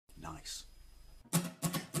nice.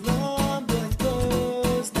 Long boys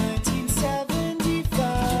blows,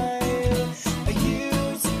 1975. A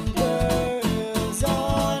using words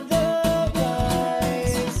on the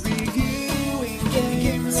rise. Reviewing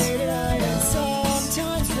games late at night and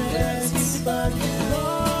sometimes friends. But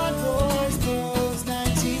Long boys blows,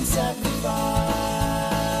 1975.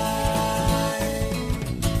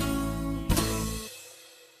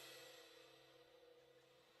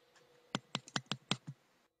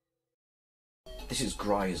 This is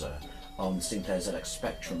Gryzor on Sinclair ZX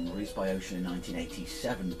Spectrum, released by Ocean in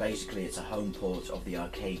 1987. Basically, it's a home port of the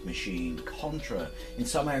arcade machine Contra. In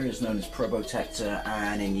some areas known as Probotector,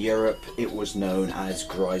 and in Europe it was known as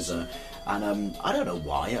Gryzor. And I don't know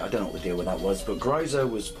why, I don't know what the deal with that was, but Gryzor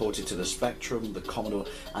was ported to the Spectrum, the Commodore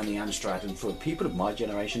and the Amstrad, and for people of my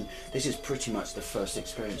generation, this is pretty much the first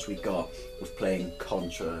experience we got with playing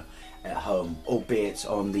Contra at home, albeit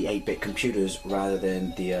on the 8-bit computers rather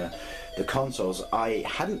than the consoles. I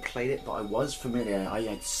hadn't played it, but I was familiar. I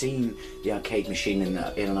had seen the arcade machine in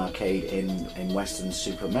an arcade in Western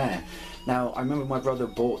Supermare. Now, I remember my brother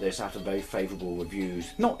bought this after very favourable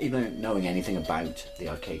reviews, not even knowing anything about the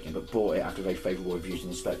arcade game, but bought it after very favourable reviews on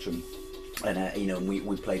the Spectrum. And you know,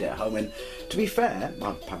 we played it at home, and to be fair,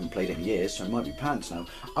 I haven't played it in years, so it might be pants now.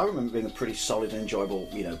 I remember it being a pretty solid and enjoyable,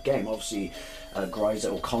 you know, game. Obviously,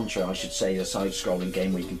 Gryzor, or Contra, I should say, a side-scrolling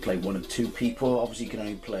game where you can play one of two people. Obviously, you can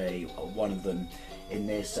only play one of them in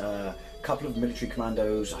this. Couple of military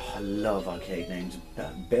commandos. Oh, I love arcade names.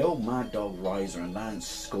 Bill, Mad Dog, Riser, and Lance,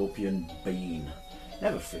 Scorpion, Bean.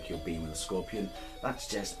 Never flick your beam with a Scorpion. That's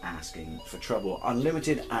just asking for trouble.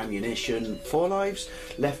 Unlimited ammunition, 4 lives,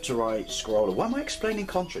 left to right scroller. Why am I explaining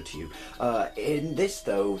Contra to you? In this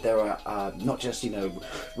though, there are not just, you know,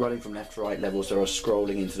 running from left to right levels, there are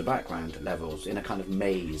scrolling into the background levels in a kind of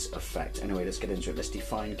maze effect. Anyway, let's get into it. Let's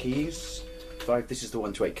define keys. 5, this is the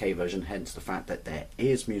 1 to 8K version, hence the fact that there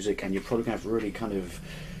is music, and you're probably going to have really kind of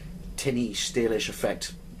tinny, steelish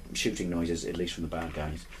effect shooting noises, at least from the bad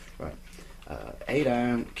guys. Right. A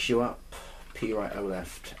down, Q up, P right, O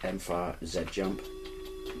left, M far, Z jump.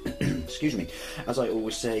 Excuse me. As I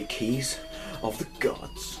always say, keys of the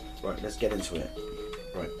gods. Right, let's get into it.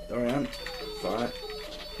 Right, there I am. Fire.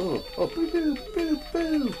 Oh, boo, boo, boo,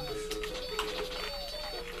 boo.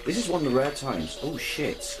 This is one of the rare times. Oh,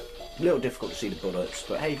 shit. A little difficult to see the bullets,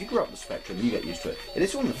 but hey, if you grew up with the Spectrum, you get used to it. It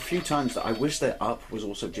is one of the few times that I wish that up was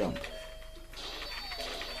also jump.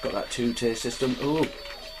 Got that 2-tier system. Oh.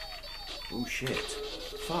 Oh shit.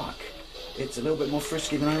 Fuck. It's a little bit more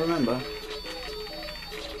frisky than I remember.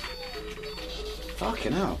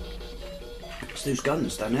 Fucking hell. It's those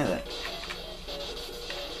guns down there.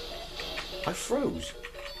 I froze.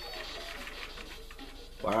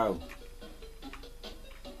 Wow.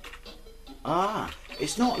 Ah,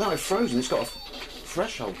 it's not that I've frozen, it's got a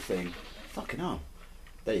threshold thing. Fucking hell.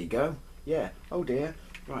 There you go. Yeah. Oh dear.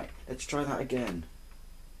 Right, let's try that again.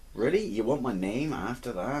 Really? You want my name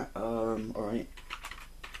after that? Alright.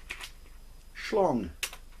 Schlong.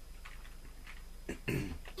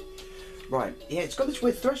 Right, yeah, it's got this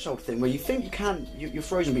weird threshold thing where you think you can't, you're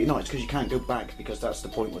frozen, but you're not. It's because you can't go back, because that's the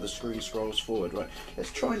point where the screen scrolls forward. Right,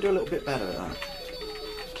 let's try and do a little bit better at that.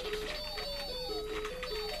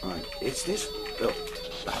 Right, it's this. Oh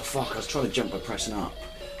fuck, I was trying to jump by pressing up.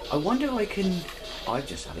 I wonder if I can. I've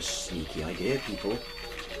just had a sneaky idea, people.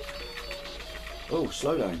 Oh,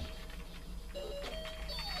 slow down.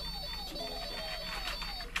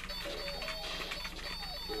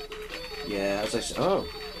 Yeah, as I said. Oh!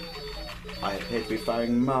 I appear to be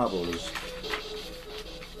firing marbles.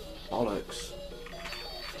 Bollocks.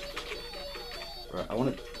 Right, I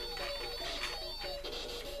want to.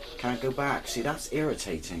 Can't go back. See, that's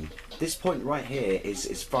irritating. This point right here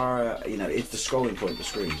is far, you know, it's the scrolling point of the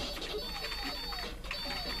screen.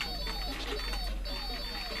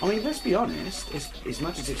 I mean, let's be honest, as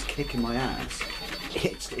much as it's kicking my ass,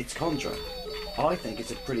 it's Contra. I think it's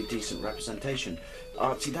a pretty decent representation.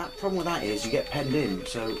 See, that problem with that is you get penned in,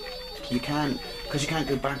 so you can't, because you can't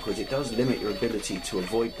go backwards, it does limit your ability to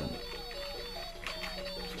avoid them.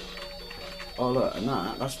 Oh look, and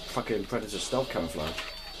that's fucking Predator stealth camouflage.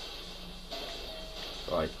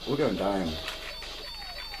 Right, we're going down.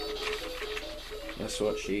 That's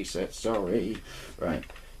what she said, sorry. Right.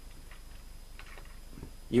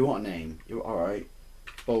 You want a name? You're alright.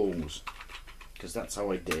 Balls. Because that's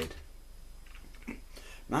how I did.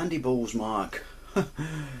 Mandy Balls Mark.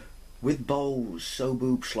 With bowls, so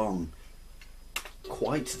boob schlong.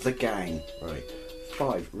 Quite the gang. Right.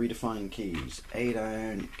 5. Redefine keys. A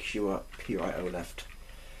down, Q up, P right, O left.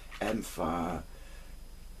 M far.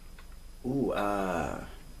 Ooh,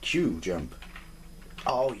 Q jump.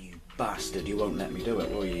 Oh, you bastard, you won't let me do it,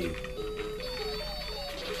 will you?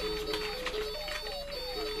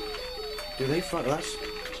 Do they fight?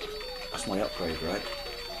 That's my upgrade, right?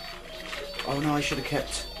 Oh no, I should have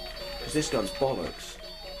kept... Because this gun's bollocks.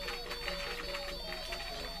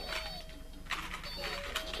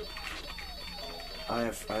 I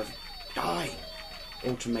have... Die!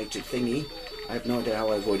 Automated thingy. I have no idea how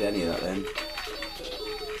I avoid any of that then.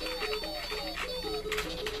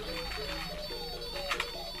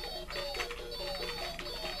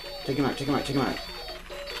 Take him out, take him out, take him out.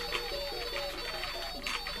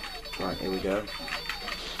 Right, here we go.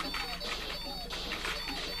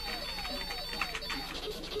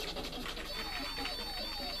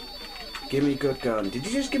 Give me good gun. Did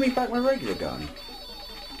you just give me back my regular gun?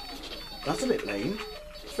 That's a bit lame.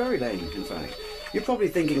 It's very lame, in fact. You're probably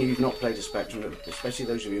thinking you've not played a Spectrum, especially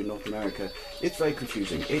those of you in North America. It's very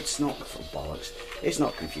confusing. It's not, for bollocks, it's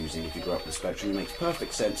not confusing if you grow up with Spectrum. It makes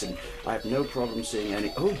perfect sense, and I have no problem seeing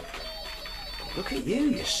any... Oh! Look at you,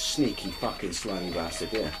 you sneaky fucking slimy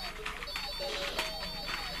bastard, yeah.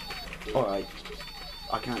 Alright.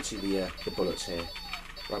 I can't see the bullets here.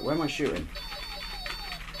 Right, where am I shooting?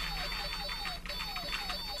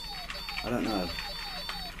 I don't know.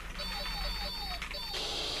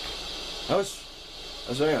 That was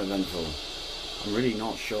very uneventful. I'm really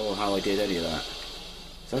not sure how I did any of that.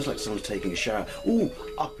 Sounds like someone's taking a shower. Ooh,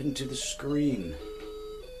 up into the screen.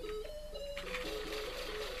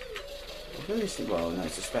 Well, no,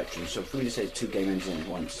 it's a Spectrum, so for me to say 2 game engines at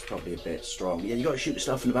once is probably a bit strong. Yeah, you got to shoot the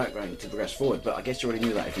stuff in the background to progress forward, but I guess you already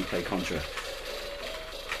knew that if you play Contra.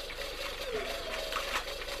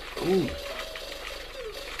 Ooh.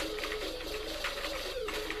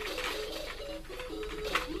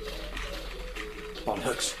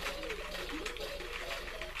 Bollocks.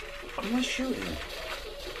 What am I shooting?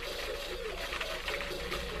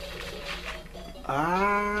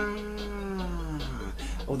 Ah.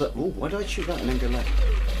 Oh, that. Oh, why did I shoot that and then go left?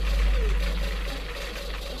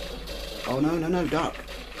 Oh, no, no, no, duck.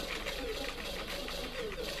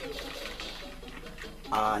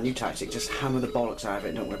 Ah, new tactic. Just hammer the bollocks out of it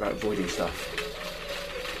and don't worry about avoiding stuff.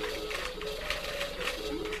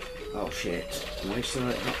 Oh, shit. Am I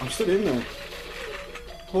still... I'm still in there.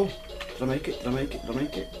 Oh, did I make it? Did I make it? Did I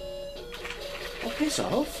make it? Oh, piss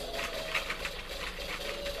off.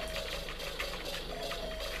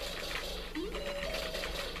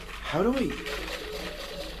 How do I...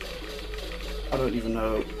 I don't even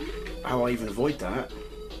know how I even avoid that.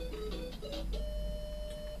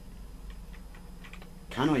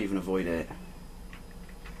 Can I even avoid it?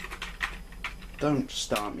 Don't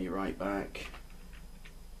start me right back.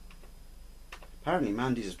 Apparently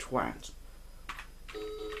Mandy's a twat.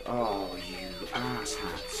 Oh, you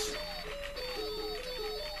asshats.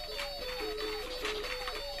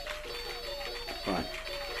 Right.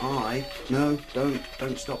 No,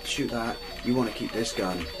 don't stop to shoot that. You want to keep this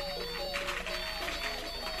gun.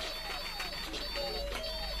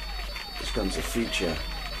 This gun's a feature.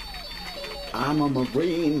 I'm a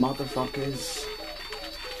Marine, motherfuckers.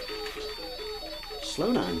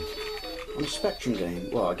 Slow down. On a Spectrum game.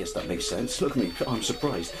 Well, I guess that makes sense. Look at me, I'm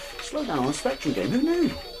surprised. Slow down on a Spectrum game, who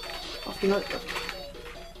knew? I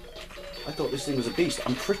thought this thing was a beast.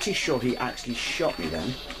 I'm pretty sure he actually shot me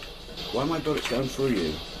then. Why are my bullets going through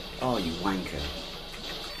you? Oh, you wanker.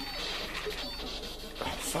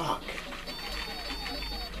 Oh, fuck.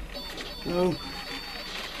 No.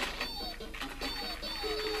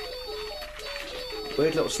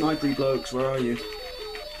 Weird little snipery blokes, where are you?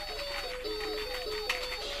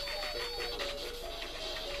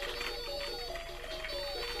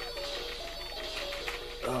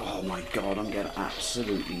 Oh my god, I'm getting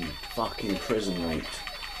absolutely fucking prison raped.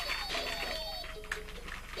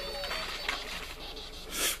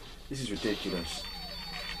 This is ridiculous.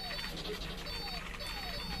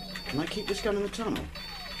 Can I keep this gun in the tunnel?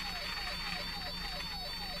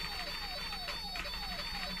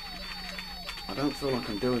 I don't feel like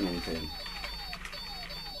I'm doing anything.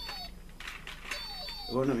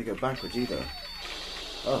 It won't let me go backwards either.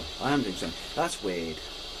 Oh, I am doing something. That's weird.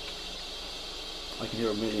 I can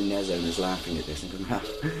hear a million NES owners laughing at this and going, ha,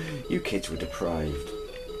 you kids were deprived.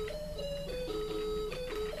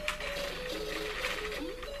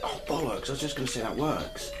 Oh, bollocks, I was just going to say that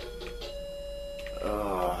works.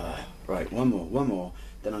 Right, one more.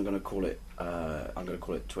 Then I'm going to call it,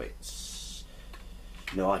 twits.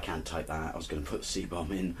 No, I can't type that. I was going to put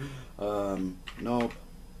C-bomb in. Knob.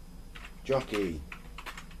 Jockey.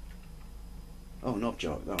 Oh, knob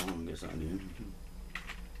jock. Oh, I guess that knew.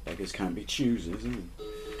 Beggars can't be choosers, eh?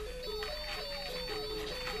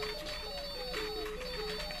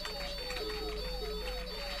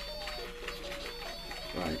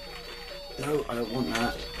 Right. No, I don't want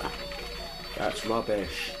that. That's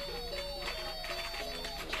rubbish.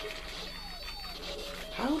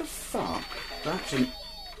 How the fuck? That's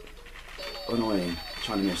annoying.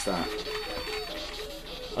 Trying to miss that.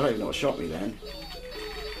 I don't even know what shot me then.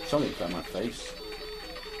 Something found my face.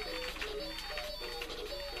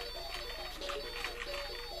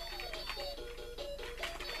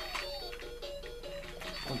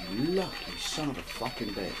 Oh, you lucky son of a fucking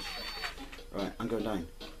bitch. Right, I'm going down.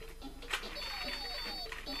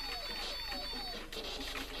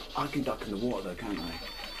 I can duck in the water though, can't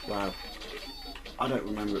I? Wow. I don't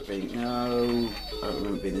remember it being... No. I don't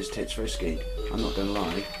remember it being this tits frisky. I'm not going to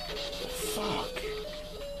lie. Fuck.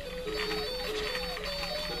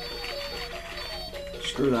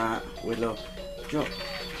 Screw that. Whitlow. Drop.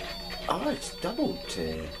 Oh, it's double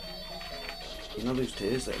tier. You know those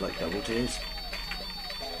tiers that are like double tiers?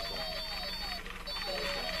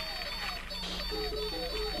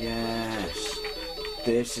 Yes.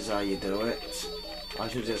 This is how you do it. I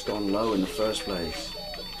should have just gone low in the first place.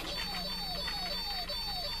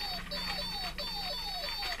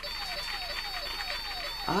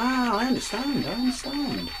 Ah, I understand.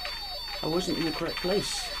 I wasn't in the correct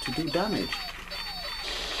place to do damage.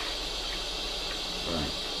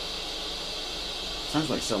 Right. Sounds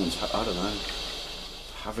like someone's, I don't know,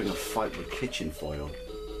 having a fight with kitchen foil.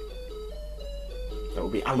 That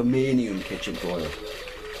would be aluminium kitchen foil.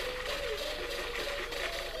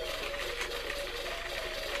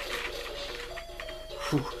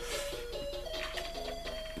 Whew.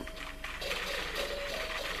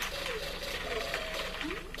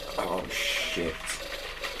 Oh shit.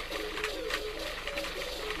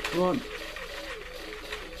 Come on.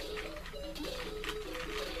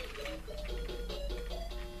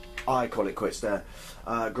 I call it quits there.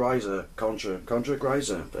 Gryzor, Contra,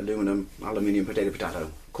 Gryzor, aluminium,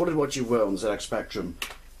 potato. Call it what you will on the ZX Spectrum.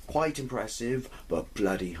 Quite impressive, but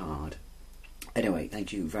bloody hard. Anyway,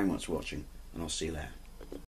 thank you very much for watching, and I'll see you there.